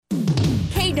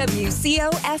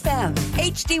KWCO-FM,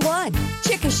 HD1,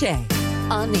 Chickasha.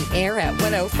 On the air at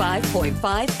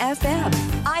 105.5 FM,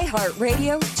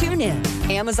 iHeartRadio, TuneIn,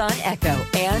 Amazon Echo,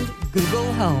 and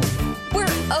Google Home. We're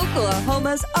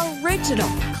Oklahoma's original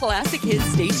classic hit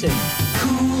station.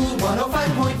 Cool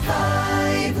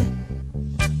 105.5.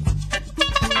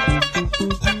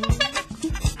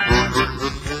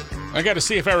 I got to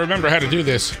see if I remember how to do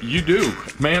this. You do.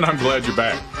 Man, I'm glad you're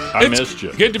back. I missed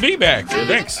you. Good to be back.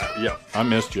 Thanks. Yeah, I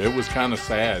missed you. It was kind of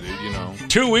sad,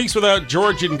 2 weeks without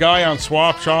George and Guy on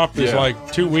Swap Shop is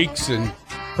like 2 weeks in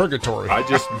purgatory. I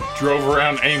just drove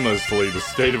around aimlessly the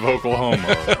state of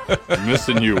Oklahoma,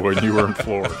 missing you when you were in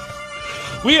Florida.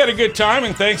 We had a good time,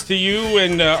 and thanks to you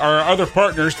and our other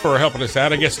partners for helping us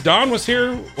out. I guess Don was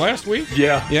here last week?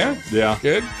 Yeah. Yeah? Yeah.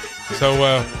 Good.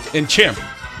 So, and Chimp.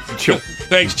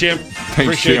 Thanks, Chimp.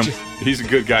 Thanks, Chimp. He's a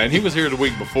good guy, and he was here the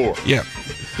week before. Yeah.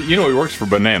 He works for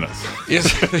Bananas. Yes,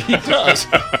 he does.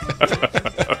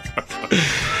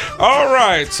 All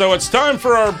right, so it's time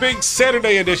for our big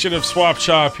Saturday edition of Swap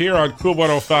Shop here on Cool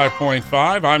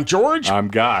 105.5. I'm George. I'm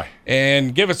Guy.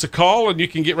 And give us a call, and you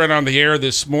can get right on the air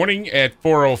this morning at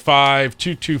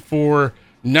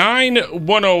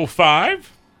 405-224-9105.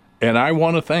 And I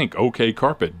want to thank OK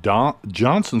Carpet,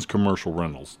 Johnson's Commercial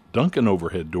Rentals, Duncan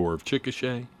Overhead Door of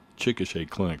Chickasha, Chickasha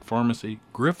Clinic Pharmacy,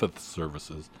 Griffith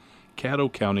Services,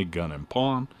 Caddo County Gun and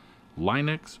Pawn,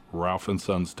 Linex, Ralph &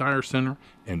 Sons Tire Center,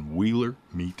 and Wheeler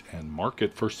Meat and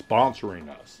Market for sponsoring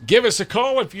us. Give us a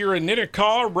call if you're in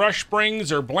Nittakaw, Rush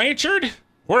Springs, or Blanchard.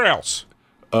 Where else?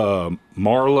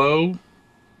 Marlowe,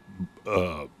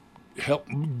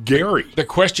 Gary. The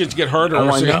questions get harder.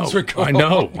 I know.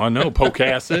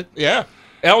 Pocasset. Yeah.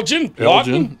 Elgin,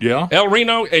 Lawton, yeah. El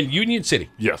Reno, and Union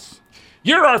City. Yes.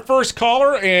 You're our first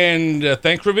caller, and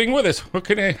thanks for being with us. How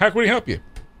can we help you?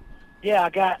 Yeah,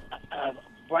 I got a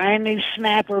brand new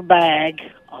snapper bag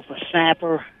off a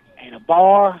snapper and a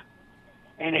bar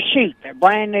and a chute. They're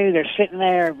brand new. They're sitting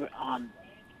there on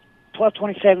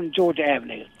 1227 Georgia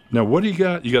Avenue. Now, what do you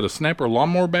got? You got a snapper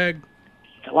lawnmower bag?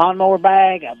 It's a lawnmower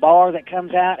bag, a bar that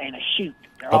comes out, and a chute.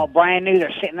 They're all brand new.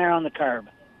 They're sitting there on the curb.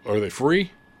 Are they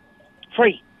free?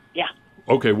 Free, yeah.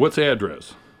 Okay, what's the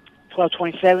address?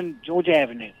 1227 Georgia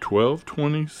Avenue.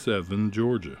 1227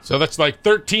 Georgia. So that's like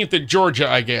 13th in Georgia,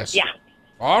 I guess. Yeah.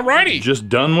 All righty. Just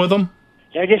done with them?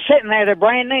 They're just sitting there. They're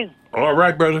brand new. All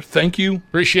right, brother. Thank you.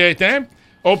 Appreciate that.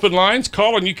 Open lines.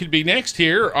 Call, and you could be next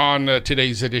here on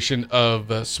today's edition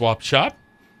of Swap Shop.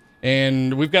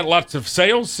 And we've got lots of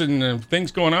sales and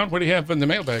things going on. What do you have in the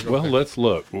mailbag? Well, let's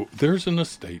look. There's an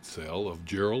estate sale of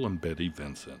Gerald and Betty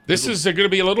Vincent. This is going to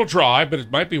be a little dry, but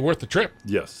it might be worth the trip.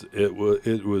 Yes,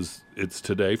 it's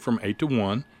today from 8 to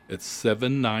 1. It's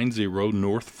 790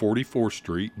 North 44th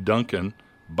Street, Duncan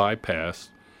Bypass,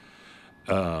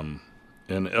 and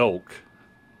Elk.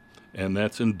 And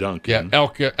that's in Duncan.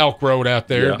 Yeah, Elk Road out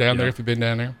there, there if you've been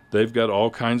down there. They've got all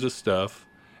kinds of stuff,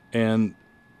 and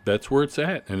that's where it's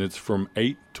at, and it's from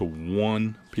 8 to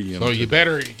 1 p.m. So you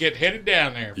better get headed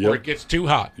down there before it gets too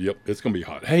hot. Yep, it's going to be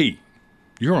hot. Hey,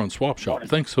 you're on Swap Shop.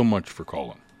 Thanks so much for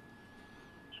calling.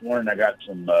 This morning I got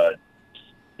some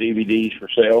DVDs for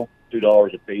sale,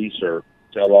 $2 a piece, or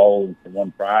sell all for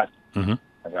one price. Mm-hmm.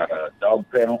 I got a dog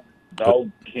pet. Oh,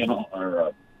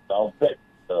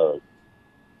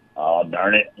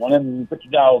 darn it. One of them, put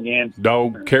your dog in.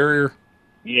 Dog carrier?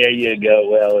 Yeah, you go.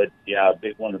 Well,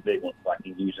 one of the big ones I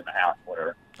can use in the house,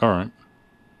 whatever. All right.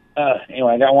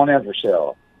 Anyway, I got one there for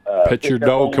sale. Pet your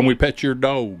dog. Can we pet your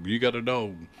dog? You got a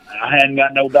dog. I hadn't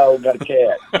got no dog, got a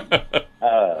cat.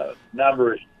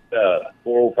 Number is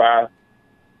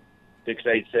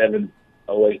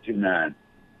 405-687-0829.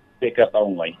 Pickup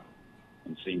only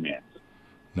in cement.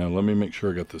 Now, let me make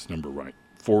sure I got this number right.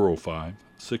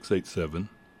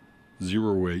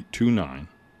 405-687-0829.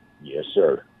 Yes,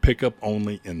 sir. Pickup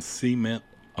only in Cement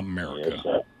America. Yes,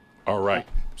 sir. All right.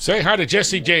 Say hi to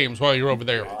Jesse James while you're over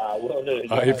there. Will do.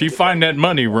 If you find that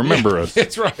money, remember us.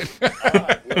 That's right.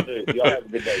 Will do. Y'all have a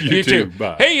good day. You too.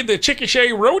 Bye. Hey, the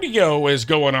Chickasha Rodeo is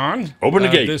going on. Open the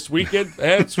gate. This weekend.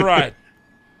 That's right.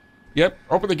 Yep.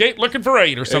 Open the gate looking for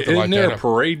 8 or something like that. Isn't there a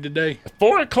parade today?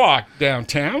 4 o'clock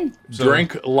downtown. So,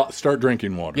 Start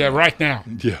drinking water. Yeah, right now.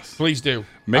 Yes. Please do.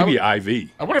 Maybe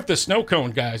IV. I wonder if the snow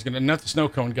cone guy is going to, not the snow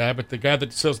cone guy, but the guy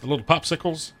that sells the little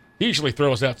popsicles, he usually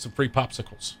throws out some free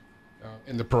popsicles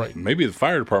in the parade. Maybe the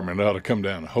fire department ought to come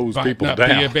down and hose people Might down.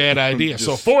 not be a bad idea.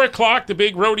 So 4 o'clock, the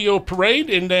big rodeo parade,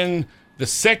 and then the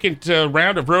second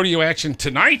round of rodeo action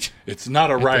tonight. It's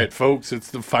not a riot, folks.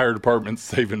 It's the fire department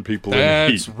saving people in the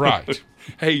heat. That's right.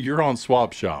 Hey, you're on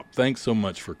Swap Shop. Thanks so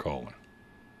much for calling.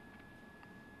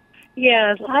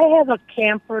 Yes, I have a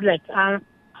camper that's on the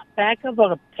back of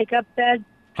a pickup bed,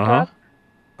 Uh-huh.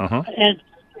 truck, and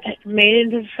it's made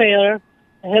into a trailer.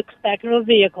 It hooks back into a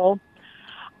vehicle.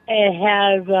 It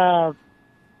has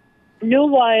new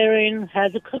wiring,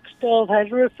 has a cook stove, has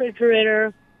a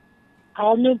refrigerator,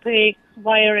 all new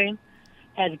wiring,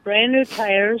 has brand new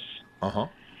tires. Uh-huh.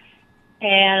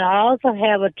 And I also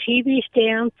have a TV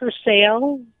stand for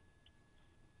sale.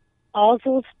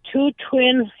 Also, 2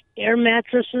 twin air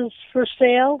mattresses for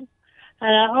sale.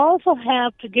 And I also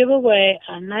have to give away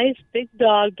a nice big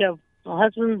dog that my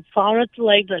husband found at the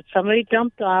lake that somebody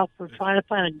dumped off. We're trying to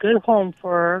find a good home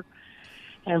for her.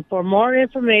 And for more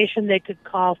information, they could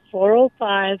call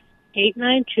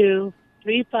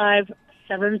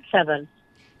 405-892-3577.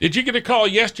 Did you get a call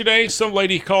yesterday? Some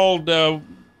lady called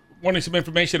wanting some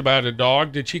information about a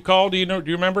dog. Did she call? Do you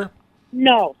remember?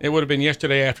 No. It would have been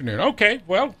yesterday afternoon. Okay,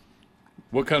 well.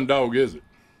 What kind of dog is it?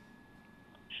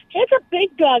 It's a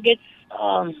big dog. It's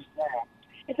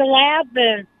a lab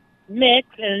and mix,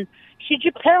 and she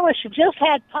just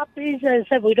had puppies, and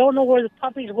said we don't know where the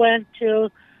puppies went to.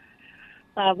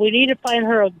 We need to find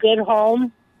her a good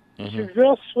home. She's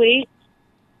real sweet.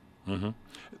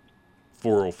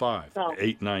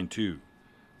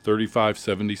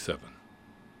 405-892-3577.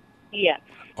 Yes.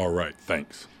 All right,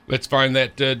 thanks. Let's find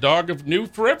that dog of new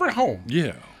forever home.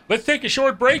 Yeah. Let's take a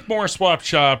short break. More Swap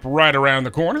Shop right around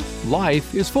the corner.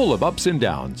 Life is full of ups and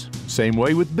downs. Same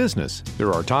way with business.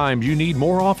 There are times you need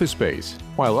more office space,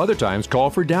 while other times call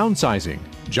for downsizing.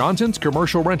 Johnson's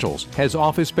Commercial Rentals has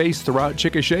office space throughout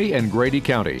Chickasha and Grady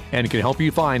County and can help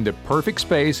you find the perfect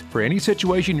space for any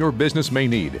situation your business may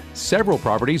need. Several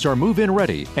properties are move-in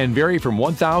ready and vary from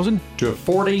 1,000 to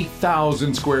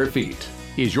 40,000 square feet.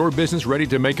 Is your business ready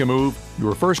to make a move?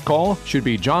 Your first call should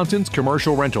be Johnson's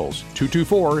Commercial Rentals,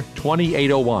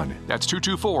 224-2801. That's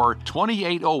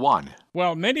 224-2801.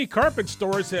 While many carpet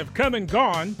stores have come and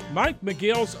gone, Mike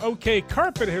McGill's OK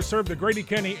Carpet has served the Grady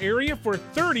County area for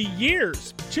 30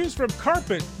 years. Choose from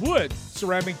carpet, wood,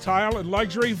 ceramic tile, and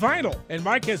luxury vinyl. And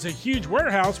Mike has a huge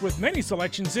warehouse with many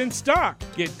selections in stock.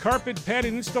 Get carpet pad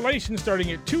installation starting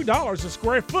at $2 a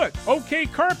square foot. OK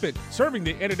Carpet, serving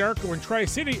the Anadarko and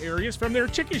Tri-City areas from their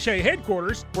Chickasha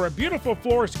headquarters, where a beautiful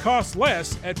florist costs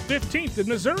less at 15th in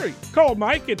Missouri. Call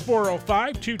Mike at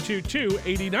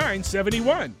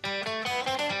 405-222-8971.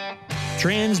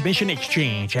 Transmission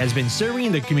Exchange has been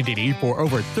serving the community for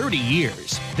over 30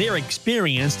 years. They're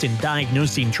experienced in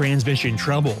diagnosing transmission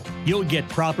trouble. You'll get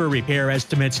proper repair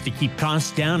estimates to keep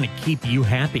costs down and keep you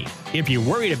happy. If you're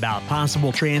worried about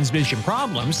possible transmission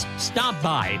problems, stop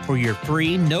by for your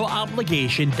free,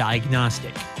 no-obligation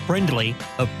diagnostic. Friendly,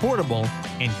 affordable,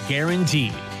 and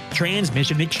guaranteed.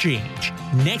 Transmission Exchange,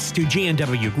 next to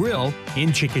J&W Grill in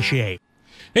Chickasha.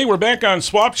 Hey, we're back on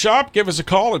Swap Shop. Give us a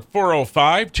call at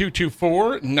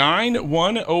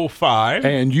 405-224-9105.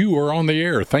 And you are on the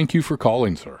air. Thank you for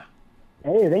calling, sir.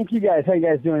 Hey, thank you guys. How you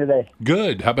guys doing today?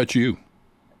 Good. How about you?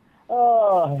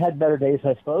 Oh, I had better days,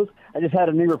 I suppose. I just had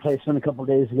a knee replacement a couple of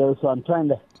days ago, so I'm trying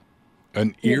to...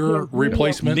 An ear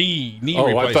replacement? Knee replacement.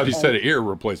 replacement. I thought you said an ear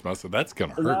replacement. I said, that's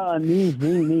going to hurt. No,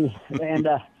 knee. And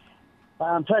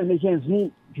I'm trying to make ends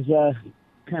meet because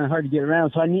kind of hard to get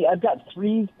around. So I've got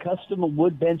 3 custom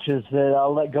wood benches that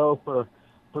I'll let go for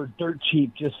dirt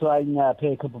cheap, just so I can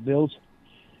pay a couple bills.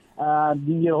 You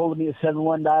can get a hold of me at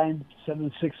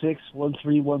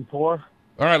 719-766-1314. All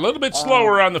right, a little bit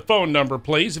slower on the phone number,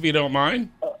 please, if you don't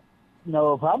mind.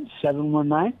 No problem.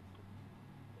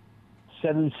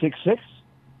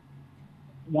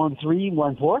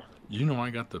 719-766-1314. You know,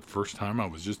 I got the first time. I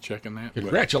was just checking that.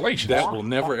 Congratulations. That will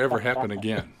never, ever happen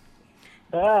again.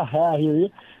 I hear you.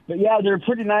 But yeah, they're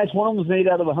pretty nice. One of them was made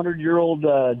out of a 100-year-old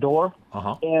door.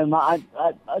 And I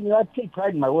take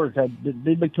pride in my work.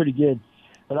 They look pretty good.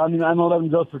 But I'm going to let them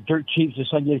go for dirt cheap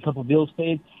just so I can get a couple bills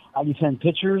paid. I can send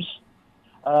pictures.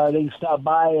 They can stop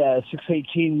by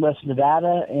 618 West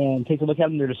Nevada and take a look at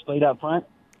them. They're displayed out front.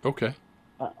 Okay.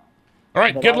 All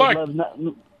right, good luck.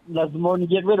 Love more than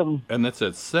get rid of them. And that's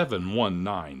at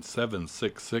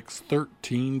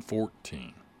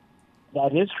 719-766-1314.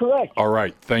 That is correct. All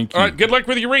right, thank you. All right, good luck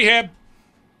with your rehab.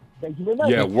 Thank you very much.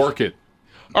 Yeah, work it.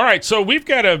 All right, so we've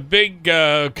got a big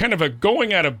kind of a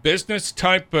going out of business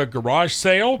type garage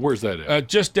sale. Where's that at?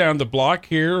 Just down the block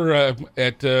here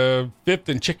at 5th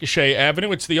and Chickasha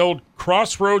Avenue. It's the old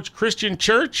Crossroads Christian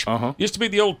Church. Used to be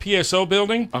the old PSO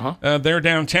building there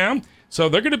downtown. So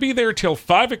they're going to be there till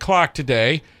 5 o'clock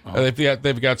today.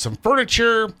 They've got some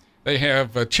furniture. They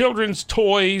have children's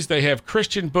toys. They have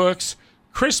Christian books,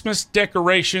 Christmas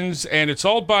decorations, and it's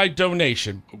all by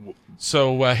donation.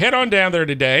 So head on down there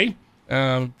today.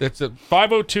 That's at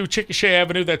 502 Chickasha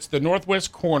Avenue. That's the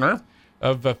northwest corner.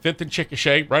 of 5th and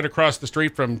Chickasha, right across the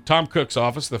street from Tom Cook's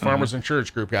office, the Farmers Insurance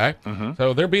Group guy.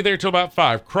 So they'll be there till about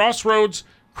 5. Crossroads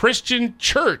Christian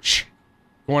Church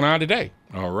going on today.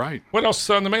 All right. What else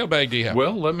on the mailbag do you have?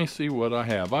 Well, let me see what I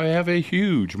have. I have a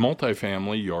huge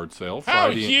multifamily yard sale. How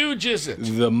Friday, huge is it?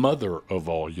 The mother of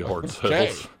all yard Okay.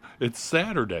 sales. It's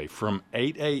Saturday from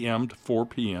 8 a.m. to 4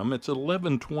 p.m. It's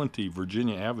 1120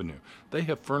 Virginia Avenue. They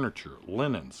have furniture,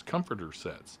 linens, comforter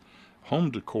sets,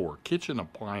 home decor, kitchen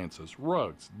appliances,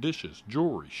 rugs, dishes,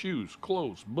 jewelry, shoes,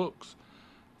 clothes, books.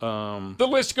 The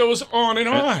list goes on and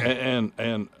on.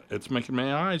 And it's making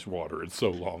my eyes water. It's so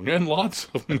long. And lots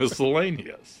of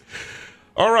miscellaneous.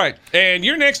 All right. And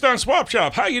you're next on Swap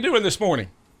Shop. How you doing this morning?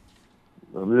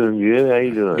 I'm doing good. How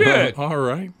you doing? Good. All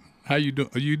right. How you doing?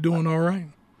 Are you doing all right?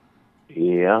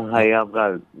 Yeah. Hey, I've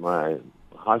got my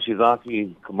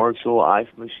Hashizaki commercial ice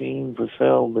machine for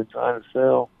sale. Been trying to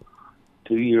sell.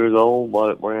 2 years old.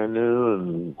 Bought it brand new,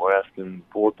 and we're asking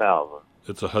 $4,000.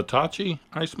 It's a Hitachi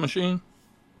ice machine?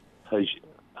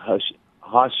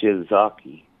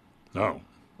 Hashizaki. Oh.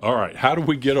 All right. How do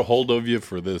we get a hold of you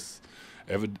for this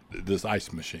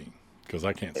ice machine? Because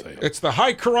I can't say it. It's the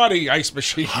High Karate ice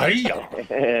machine.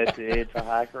 It's a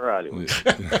high karate one.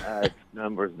 Its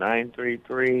number's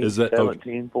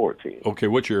 933-1714. Okay,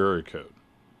 what's your area code?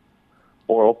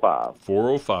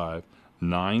 405.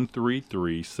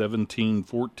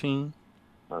 405-933-1714.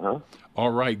 Uh-huh.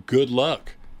 All right, good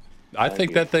luck. I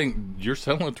think that thing, you're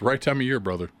selling it the right time of year,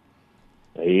 brother.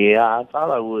 Yeah, I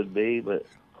thought I would be, but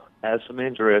have some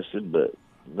interested, but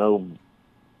nobody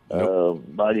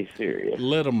serious.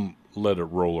 Let it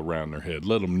roll around their head.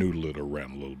 Let them noodle it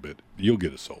around a little bit. You'll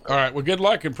get it sold. All right. Well, good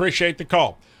luck and appreciate the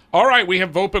call. All right. We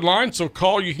have open lines, so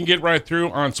call. You can get right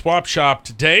through on Swap Shop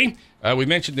today. We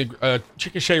mentioned the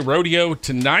Chickasha Rodeo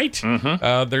tonight.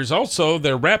 There's also,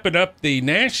 they're wrapping up the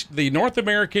North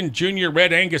American Junior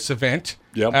Red Angus event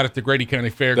out at the Grady County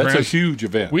Fairgrounds. That's a huge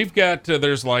event. We've got,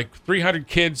 there's like 300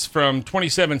 kids from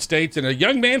 27 states and a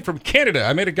young man from Canada.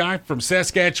 I met a guy from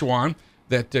Saskatchewan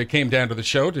that came down to the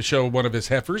show to show one of his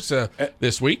heifers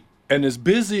this week. And as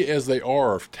busy as they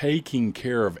are of taking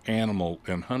care of animal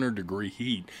in 100-degree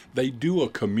heat, they do a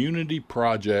community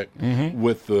project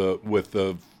with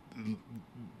the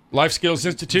Life Skills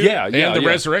Institute and the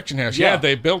Resurrection House. Yeah,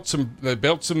 they built some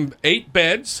 8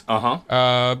 beds.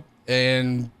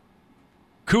 And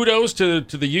kudos to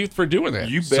the youth for doing that.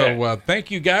 You bet. So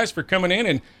thank you guys for coming in,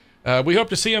 and we hope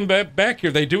to see them back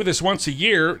here. They do this once a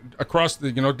year across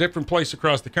the different place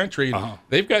across the country.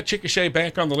 They've got Chickasha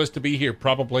back on the list to be here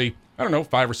probably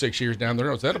 5 or 6 years down the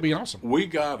road. So that'll be awesome. We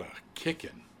got a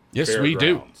kicking. Yes, we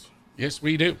do. Yes,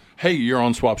 we do. Hey, you're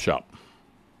on Swap Shop.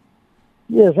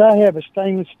 Yes, I have a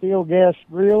stainless steel gas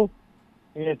grill.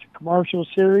 It's a commercial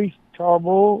series,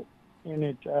 charbroil, and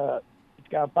it's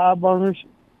got 5 burners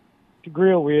to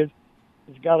grill with.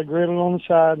 It's got a griddle on the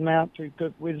side mount to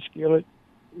cook with a skillet.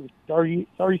 It's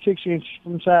 36 inches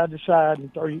from side to side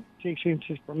and 36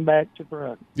 inches from back to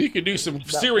front. You can do some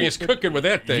serious cooking with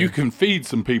that thing. You can feed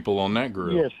some people on that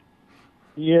grill.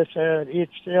 Yes,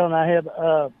 it's still, and I have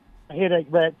a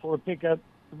headache back for a pickup,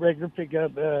 regular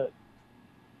pickup,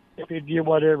 if it did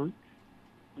whatever.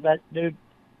 Back to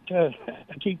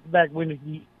keep the back window,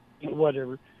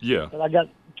 whatever. Yeah. But I got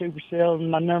 2 for sale, and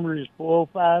my number is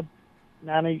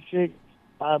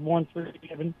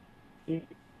 405-986-5137.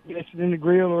 It's in the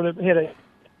grill or the headache.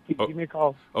 Give me a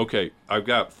call. Okay, I've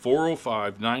got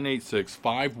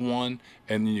 405-986-51,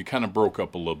 and then you kind of broke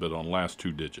up a little bit on the last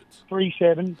 2 digits.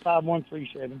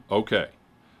 5137. Okay,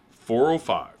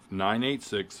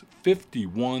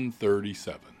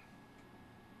 405-986-5137.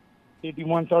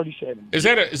 5137. Is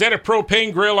that a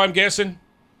propane grill, I'm guessing?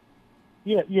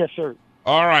 Yeah, yes, sir.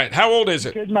 All right. How old is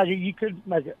it? You could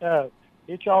make it.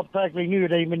 It's all practically new.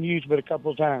 It ain't been used but a couple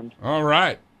of times. All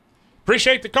right.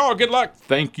 Appreciate the call. Good luck.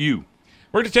 Thank you.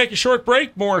 We're going to take a short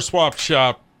break. More Swap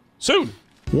Shop soon.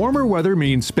 Warmer weather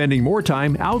means spending more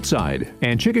time outside.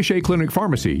 And Chickasha Clinic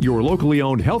Pharmacy, your locally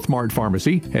owned Health Mart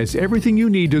pharmacy, has everything you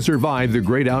need to survive the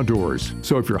great outdoors.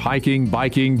 So if you're hiking,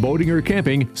 biking, boating, or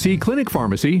camping, see Clinic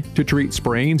Pharmacy to treat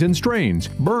sprains and strains,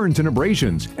 burns and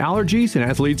abrasions, allergies, and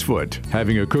athlete's foot.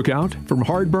 Having a cookout? From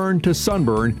heartburn to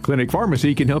sunburn, Clinic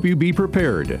Pharmacy can help you be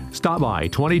prepared. Stop by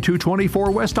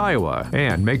 2224 West Iowa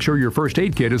and make sure your first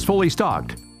aid kit is fully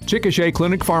stocked. Chickasha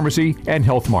Clinic Pharmacy, and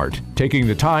Health Mart, taking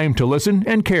the time to listen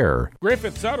and care.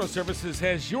 Griffiths Auto Services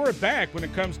has your back when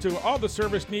it comes to all the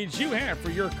service needs you have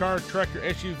for your car, truck, or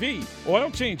SUV.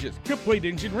 Oil changes, complete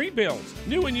engine rebuilds,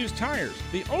 new and used tires.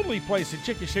 The only place in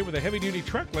Chickasha with a heavy-duty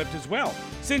truck lift as well.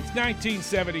 Since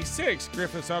 1976,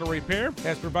 Griffiths Auto Repair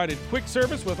has provided quick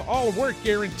service with all work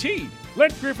guaranteed.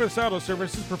 Let Griffiths Auto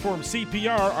Services perform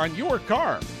CPR on your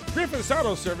car. Griffiths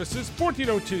Auto Services,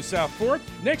 1402 South 4th,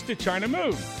 next to China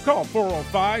Moon. Call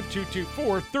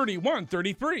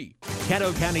 405-224-3133.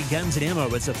 Caddo County Guns and Ammo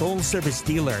is a full-service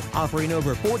dealer offering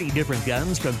over 40 different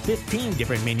guns from 15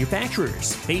 different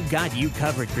manufacturers. They've got you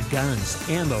covered for guns,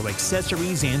 ammo,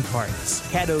 accessories, and parts.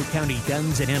 Caddo County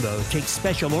Guns and Ammo takes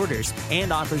special orders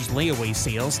and offers layaway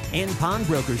sales and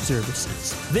pawnbroker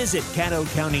services. Visit Caddo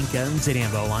County Guns and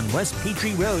Ammo on West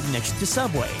Petrie Road next to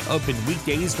Subway. Open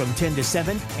weekdays from 10 to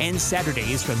 7 and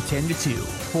Saturdays from 10 to 2.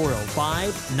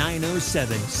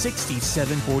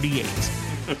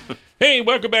 405-907-6748. Hey,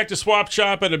 welcome back to Swap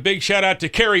Shop, and a big shout out to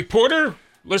Carrie Porter,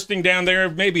 listening down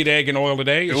there, maybe at Egg and Oil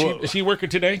today. Is she working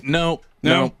today? No,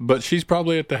 but she's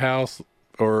probably at the house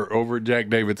or over at Jack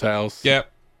David's house.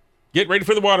 Yep. Get ready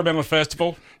for the Watermelon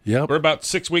Festival. Yep. We're about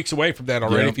 6 weeks away from that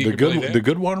already. Yeah, if you can believe that. the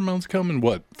good watermelon's coming,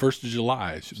 1st of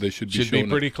July? They should be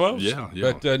pretty close. Yeah.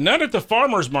 But none at the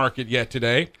farmer's market yet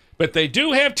today, but they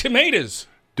do have tomatoes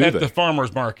at the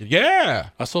farmer's market. Yeah.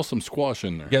 I saw some squash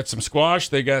in there. Got some squash.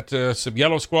 They got some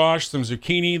yellow squash, some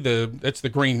zucchini. That's the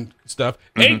green stuff.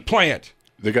 Eggplant.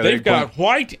 They've got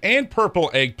white and purple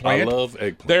eggplant. I love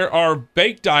eggplant. There are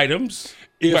baked items.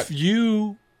 If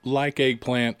you like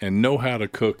eggplant and know how to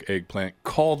cook eggplant,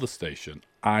 call the station.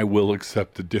 I will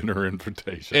accept a dinner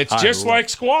invitation. It's just like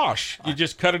squash. You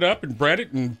just cut it up and bread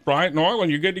it and fry it in oil,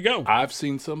 and you're good to go. I've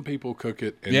seen some people cook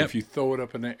it, and if you throw it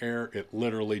up in the air, it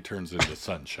literally turns into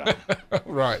sunshine.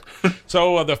 Right.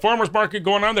 So the farmer's market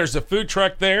going on. There's a food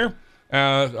truck there.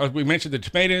 We mentioned the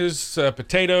tomatoes,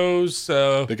 potatoes.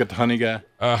 They got the honey guy.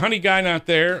 Honey guy not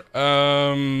there.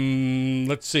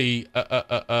 Let's see.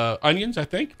 Onions, I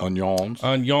think.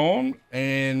 Onion.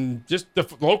 And just the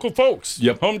local folks.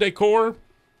 Yep. Home decor.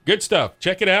 Good stuff.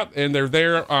 Check it out. And they're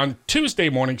there on Tuesday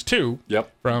mornings, too.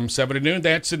 Yep. From 7 to noon.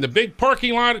 That's in the big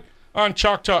parking lot on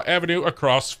Choctaw Avenue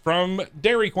across from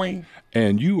Dairy Queen.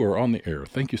 And you are on the air.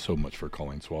 Thank you so much for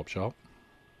calling Swap Shop.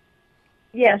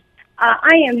 Yes.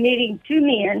 I am needing 2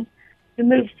 men to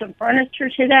move some furniture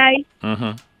today.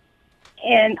 Mm-hmm.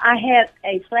 And I have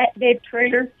a flatbed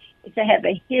trailer. If they have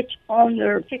a hitch on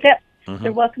their pickup,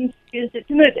 they're welcome to use it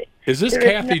to move it. Is this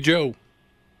Kathy Jo?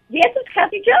 Yes, it's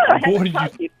Kathy Jo. I haven't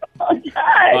talked to you for a long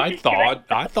time.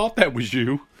 I thought that was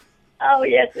you. Oh,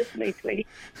 yes, it's me, sweetie.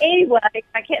 Anyway,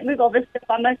 I can't move all this stuff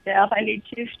by myself. I need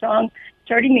 2 strong,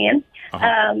 sturdy men.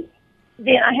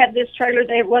 Then I have this trailer.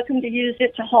 They're welcome to use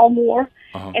it to haul more.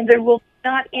 And there will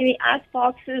not any ice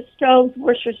boxes, stoves,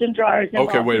 washers, and dryers involved.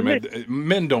 Okay, wait a minute.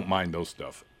 Men don't mind those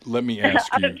stuff. Let me ask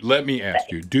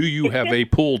you. Do you have a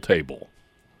pool table?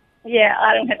 Yeah,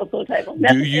 I don't have a pool table. No.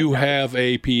 Do you have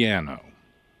a piano?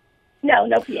 No,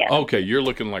 no piano. Okay, you're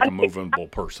looking like a movable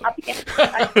person. You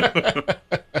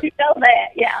know that,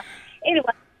 yeah.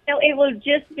 Anyway, it will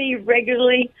just be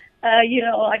regularly,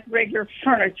 like regular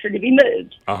furniture to be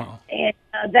moved. And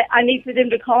I need for them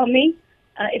to call me.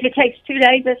 If it takes 2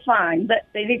 days, that's fine, but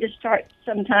they need to start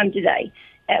sometime today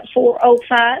at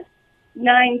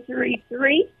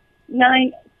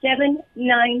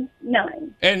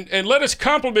 405-933-9799. And let us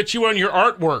compliment you on your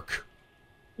artwork.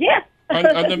 Yeah.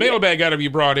 on the mailbag item you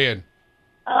brought in.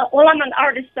 Well, I'm an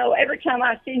artist, so every time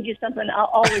I send you something, I'll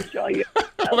always draw you.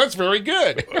 Well, that's very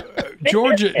good.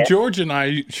 George and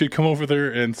I should come over there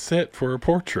and sit for a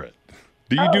portrait.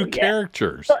 Do you do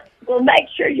characters? Well, make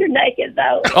sure you're naked,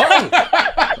 though. Oh!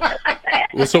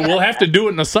 Well, so we'll have to do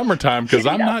it in the summertime because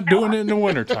I'm not doing it in the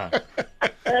wintertime.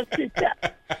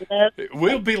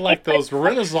 We'll be like those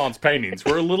Renaissance paintings.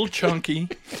 We're a little chunky.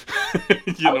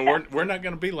 We're not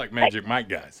going to be like Magic Mike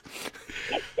guys.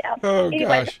 Oh,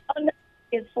 anyway, gosh.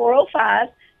 It's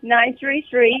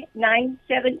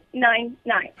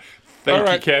 405-933-9799. Thank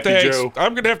you, Kathy Jo.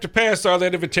 I'm going to have to pass on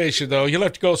that invitation, though. You'll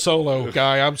have to go solo,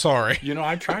 Guy. I'm sorry.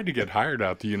 I tried to get hired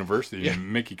out the university,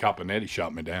 and Mickey Capanetti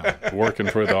shot me down working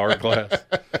for the art class.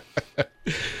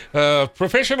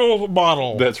 Professional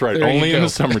model. That's right. Only in the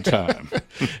summertime.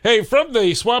 Hey, from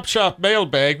the Swap Shop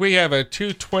mailbag, we have a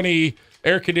 220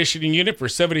 air conditioning unit for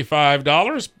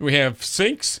 $75. We have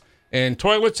sinks and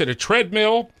toilets and a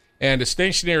treadmill and a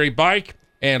stationary bike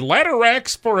and ladder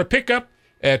racks for a pickup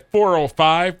at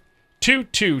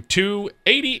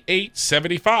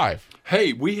 405-222-8875.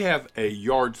 Hey, we have a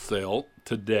yard sale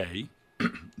today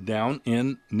down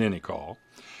in Nennicaw.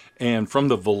 And from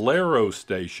the Valero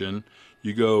station,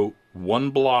 you go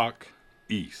 1 block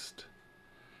east.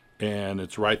 And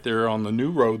it's right there on the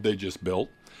new road they just built.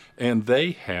 And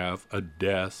they have a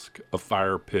desk, a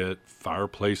fire pit,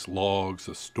 fireplace logs,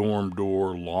 a storm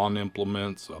door, lawn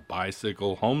implements, a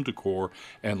bicycle, home decor,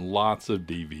 and lots of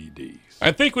DVDs.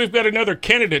 I think we've got another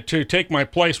candidate to take my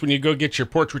place when you go get your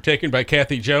portrait taken by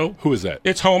Kathy Joe. Who is that?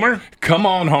 It's Homer. Come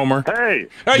on, Homer. Hey.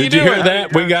 How you Did you doing? hear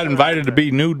that? We got invited to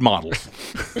be nude models.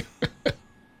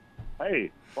 Hey,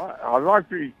 I'd like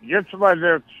to get somebody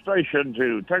there at the station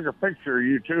to take a picture of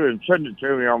you two and send it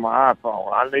to me on my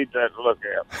iPhone. I need that to look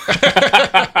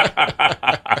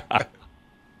at.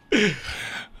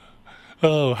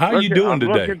 Oh, how are you doing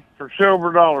today? I'm looking for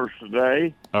silver dollars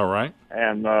today. All right.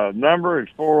 And number is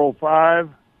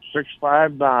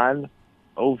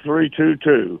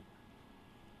 405-659-0322.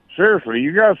 Seriously,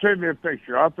 you got to send me a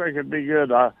picture. I think it'd be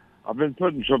good. I've been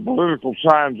putting some political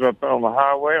signs up on the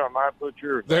highway. I might put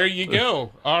yours. There you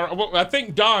go. Well, I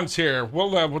think Don's here.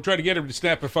 We'll try to get him to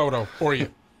snap a photo for you.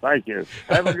 Thank you.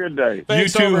 Have a good day.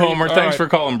 Thanks, you too, Homer. Thanks for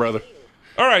calling, brother.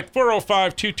 All right,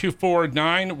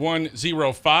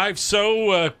 405-224-9105.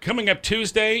 So coming up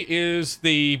Tuesday is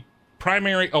the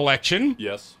primary election.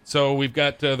 Yes. So we've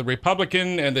got the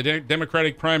Republican and the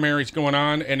Democratic primaries going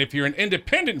on. And if you're an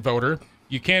independent voter,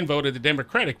 you can vote at the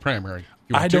Democratic primary.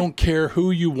 I don't care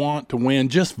who you want to win.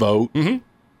 Just vote. Mm-hmm.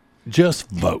 Just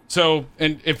vote. So,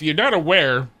 and if you're not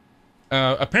aware,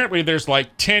 apparently there's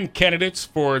like 10 candidates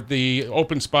for the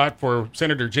open spot for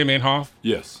Senator Jim Inhofe.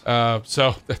 Yes.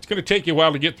 So that's going to take you a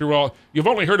while to get through all. You've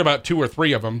only heard about 2 or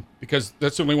 3 of them because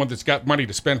that's the only one that's got money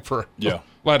to spend for a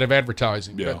lot of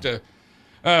advertising. Yeah.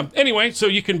 But anyway, so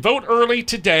you can vote early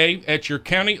today at your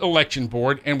county election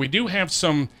board, and we do have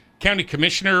some county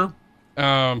commissioner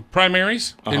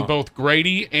primaries in both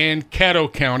Grady and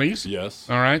Caddo counties. Yes.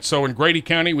 All right. So in Grady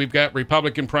County, we've got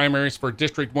Republican primaries for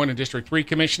District 1 and District 3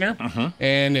 commissioner.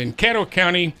 And in Caddo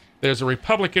County, there's a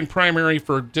Republican primary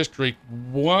for District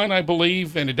 1, I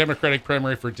believe, and a Democratic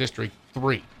primary for District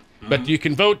 3. But you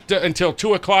can vote until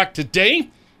 2 o'clock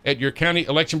today at your county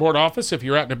election board office if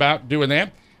you're out and about doing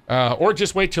that. Or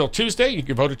just wait till Tuesday. You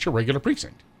can vote at your regular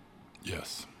precinct.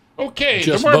 Yes. Okay,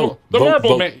 Just the marble, vote, the vote,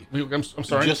 marble. vote. I'm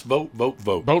sorry. Just vote. Vote,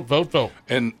 vote.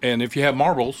 And if you have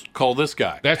marbles, call this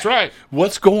guy. That's right.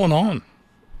 What's going on?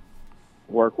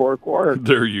 Work.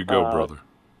 There you go, brother.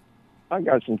 I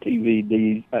got some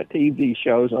TV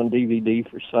shows on DVD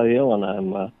for sale, and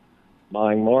I'm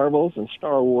buying marbles and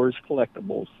Star Wars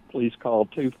collectibles. Please call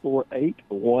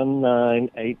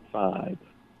 248-1985.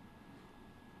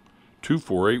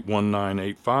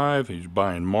 248-1985. He's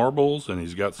buying marbles, and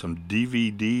he's got some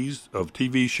DVDs of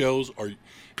TV shows or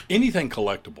anything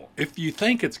collectible. If you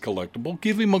think it's collectible,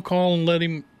 give him a call and let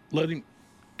him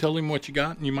tell him what you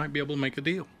got, and you might be able to make a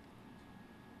deal.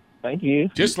 Thank you.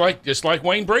 Just like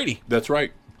Wayne Brady. That's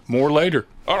right. More later.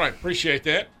 All right, appreciate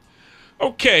that.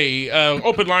 Okay,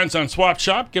 open lines on Swap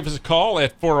Shop. Give us a call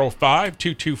at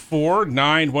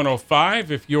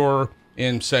 405-224-9105 if you're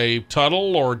in, say,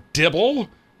 Tuttle or Dibble.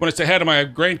 When it's ahead of my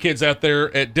grandkids out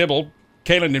there at Dibble,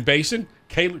 Kaylin and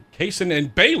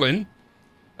Balin.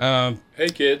 Hey,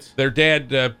 kids. Their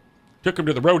dad took them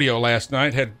to the rodeo last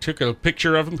night, took a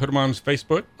picture of them, put them on his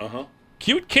Facebook.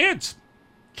 Cute kids.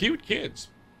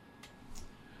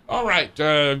 All right,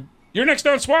 you're next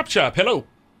on Swap Shop. Hello.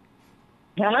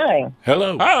 Hi.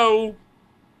 Hello. Hello.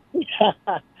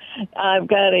 I've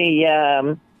got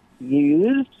a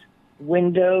used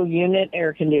window unit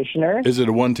air conditioner. Is it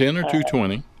a 110 or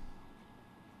 220?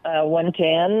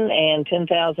 110 and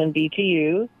 10,000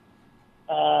 BTU.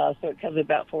 So it covers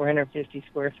about 450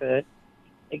 square foot,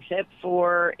 except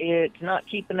for it's not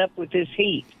keeping up with this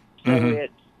heat. So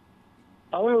it's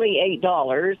only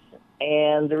 $8.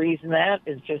 And the reason that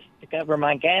is just to cover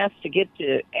my gas to get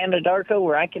to Anadarko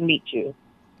where I can meet you.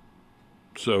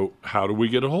 So how do we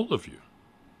get a hold of you?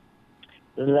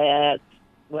 I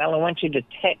want you to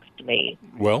text me.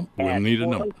 Well, we'll need a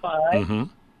number.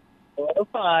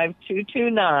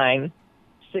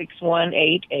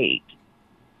 405-229-6188.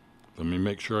 Let me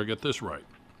make sure I get this right.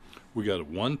 We got a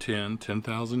 110,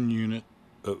 10,000 unit,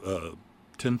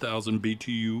 10,000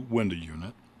 BTU window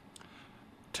unit.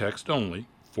 Text only,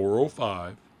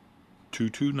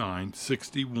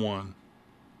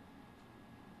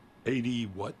 405-229-6180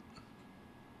 what?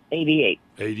 88.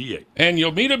 And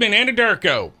you'll meet them in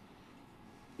Anadarko.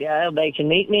 Yeah, they can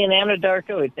meet me in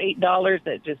Anadarko. It's $8.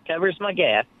 That just covers my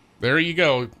gas. There you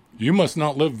go. You must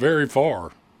not live very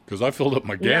far, because I filled up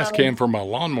my gas can for my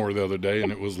lawnmower the other day,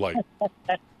 and it was like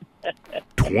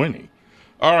 20.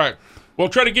 All right. We'll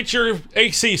try to get your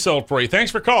AC sold for you.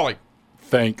 Thanks for calling.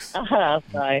 Thanks.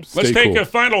 Bye. Let's take a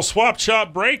final swap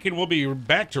shop break, and we'll be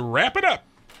back to wrap it up.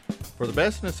 For the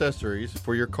best in accessories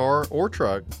for your car or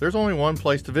truck, there's only one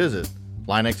place to visit,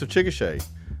 Line-X of Chickasha.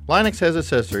 Line-X has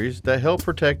accessories that help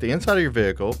protect the inside of your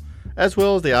vehicle, as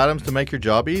well as the items to make your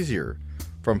job easier,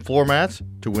 from floor mats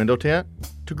to window tint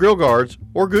to grill guards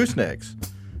or goosenecks.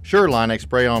 Sure, Line-X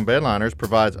spray-on bed liners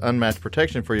provides unmatched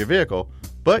protection for your vehicle,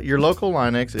 but your local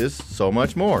Line-X is so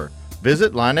much more.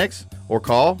 Visit Line-X or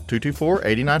call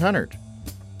 224-8900.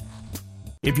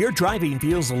 If your driving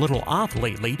feels a little off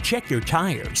lately, check your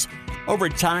tires. Over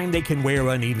time, they can wear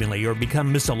unevenly or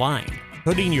become misaligned,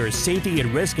 putting your safety at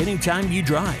risk anytime you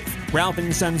drive. Ralph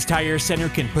 & Sons Tire Center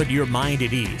can put your mind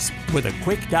at ease with a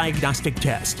quick diagnostic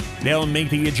test. They'll make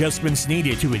the adjustments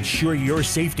needed to ensure your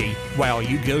safety while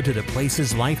you go to the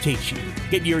places life takes you.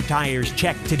 Get your tires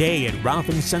checked today at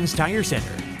Ralph & Sons Tire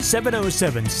Center,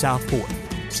 707 South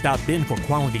 4th. Stop in for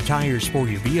quality tires for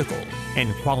your vehicle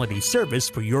and quality service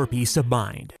for your peace of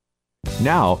mind.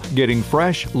 Now, getting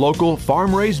fresh, local,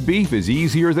 farm-raised beef is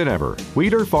easier than ever.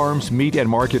 Weeder Farms Meat and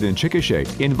Market in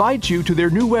Chickasha invites you to their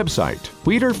new website,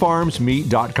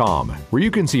 WeederFarmsMeat.com, where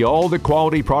you can see all the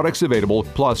quality products available,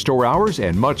 plus store hours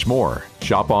and much more.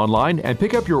 Shop online and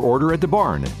pick up your order at the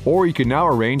barn, or you can now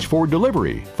arrange for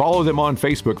delivery. Follow them on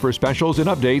Facebook for specials and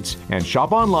updates, and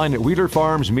shop online at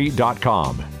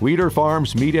WeederFarmsMeat.com. Weeder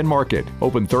Farms Meat and Market,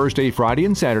 open Thursday, Friday,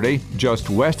 and Saturday, just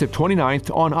west of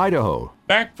 29th on Idaho.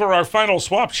 Back for our final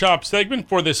swap shop segment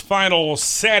for this final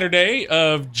Saturday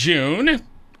of June.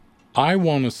 I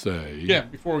want to say... Yeah,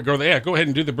 before we go there, go ahead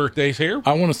and do the birthdays here.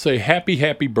 I want to say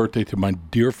happy birthday to my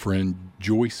dear friend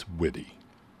Joyce Whitty.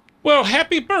 Well,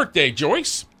 happy birthday,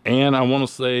 Joyce. And I want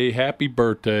to say happy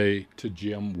birthday to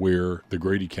Jim Weir, the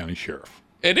Grady County Sheriff.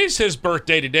 It is his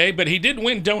birthday today, but he did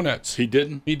win donuts. He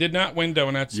didn't? He did not win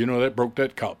donuts. You know, that broke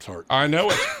that cop's heart. I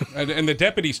know it. and the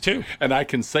deputies, too. And I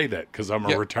can say that because I'm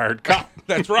a retired cop.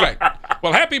 That's right.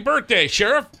 Well, happy birthday,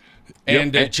 Sheriff.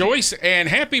 And Joyce, and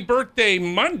happy birthday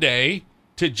Monday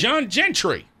to John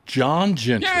Gentry. John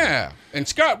Gentry. Yeah. And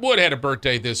Scott Wood had a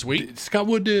birthday this week. Scott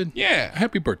Wood did? Yeah.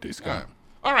 Happy birthday, Scott.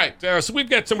 All right. So we've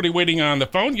got somebody waiting on the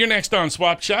phone. You're next on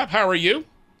Swap Shop. How are you?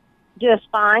 Just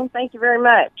fine. Thank you very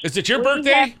much. Is it your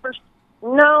birthday?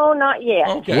 No, not yet.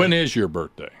 Okay. When is your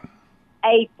birthday?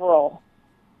 April.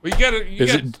 Well,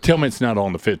 Tell me it's not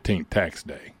on the 15th, tax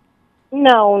day.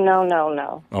 No.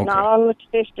 Okay. Not on the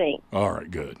 15th. All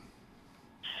right, good.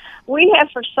 We have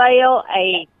for sale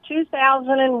a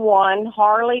 2001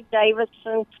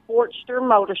 Harley-Davidson Sportster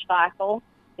motorcycle.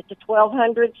 It's a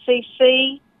 1200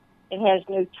 cc. It has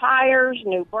new tires,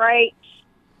 new brakes,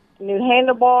 new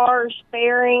handlebars,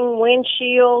 fairing,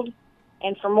 windshield.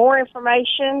 And for more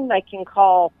information, they can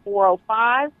call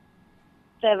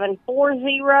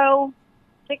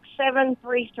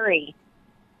 405-740-6733.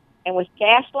 And with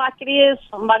gas like it is,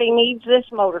 somebody needs this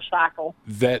motorcycle.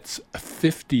 That's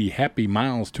 50 happy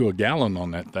miles to a gallon on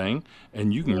that thing.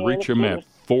 And you can reach them at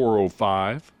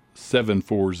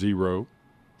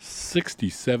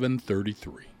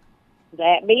 405-740-6733.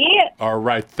 That be it. All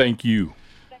right, thank you.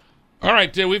 All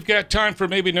right, we've got time for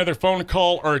maybe another phone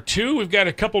call or two. We've got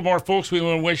a couple more folks we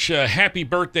want to wish happy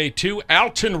birthday to.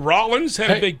 Alton Rollins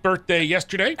had a big birthday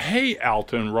yesterday. Hey,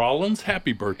 Alton Rollins,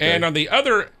 happy birthday. And on the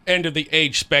other end of the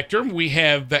age spectrum, we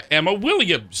have Emma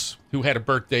Williams, who had a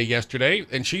birthday yesterday.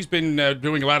 And she's been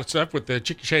doing a lot of stuff with the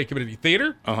Chickasha Community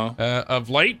Theater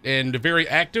of late, and very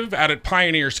active out at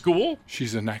Pioneer School.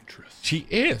 She's an actress. She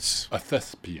is. A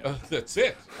thespian. That's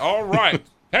it. All right.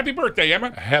 Happy birthday,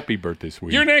 Emma. Happy birthday,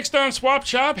 sweetie. You're next on Swap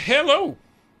Shop. Hello.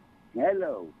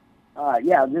 Hello.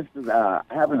 Yeah, this is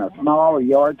having a small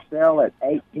yard sale at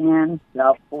 810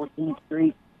 South 14th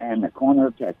Street and the corner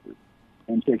of Texas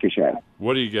in Chickasha.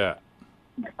 What do you got?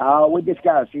 We just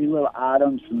got a few little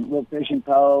items, some little fishing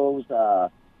poles,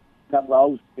 a couple of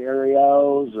old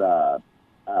stereos,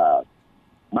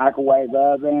 microwave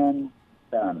oven,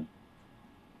 some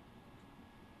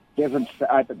different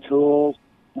type of tools.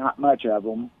 Not much of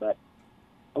them, but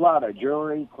a lot of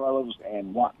jewelry, clothes,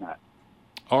 and whatnot.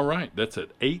 All right. That's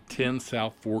at 810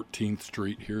 South 14th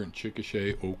Street here in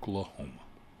Chickasha, Oklahoma.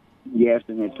 Yes,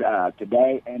 and it's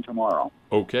today and tomorrow.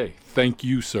 Okay. Thank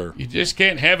you, sir. You just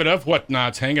can't have enough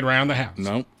whatnots hanging around the house.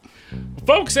 No.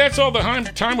 Folks, that's all the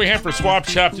time we have for Swap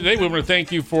Shop today. We want to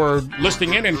thank you for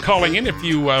listening in and calling in if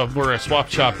you were a Swap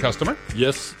Shop customer.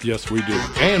 Yes, we do.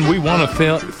 And we want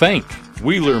to thank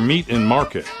Wheeler Meat and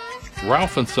Market,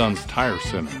 Ralph & Sons Tire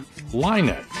Center,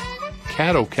 Line-X,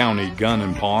 Caddo County Gun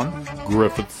and Pawn,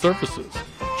 Griffith Services,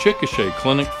 Chickasha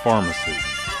Clinic Pharmacy,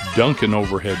 Duncan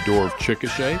Overhead Door of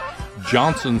Chickasha,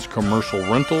 Johnson's Commercial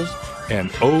Rentals,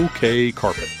 and OK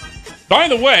Carpet. By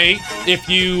the way, if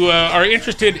you are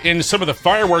interested in some of the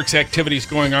fireworks activities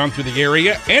going on through the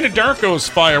area, Anadarko's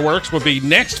fireworks will be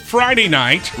next Friday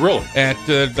night. Really? At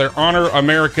their Honor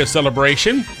America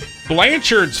celebration.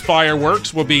 Blanchard's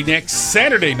fireworks will be next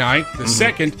Saturday night, the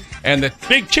 2nd, and the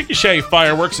big Chickasha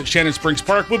fireworks at Shannon Springs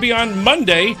Park will be on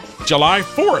Monday, July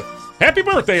 4th. Happy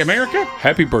birthday, America!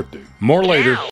 Happy birthday. More later.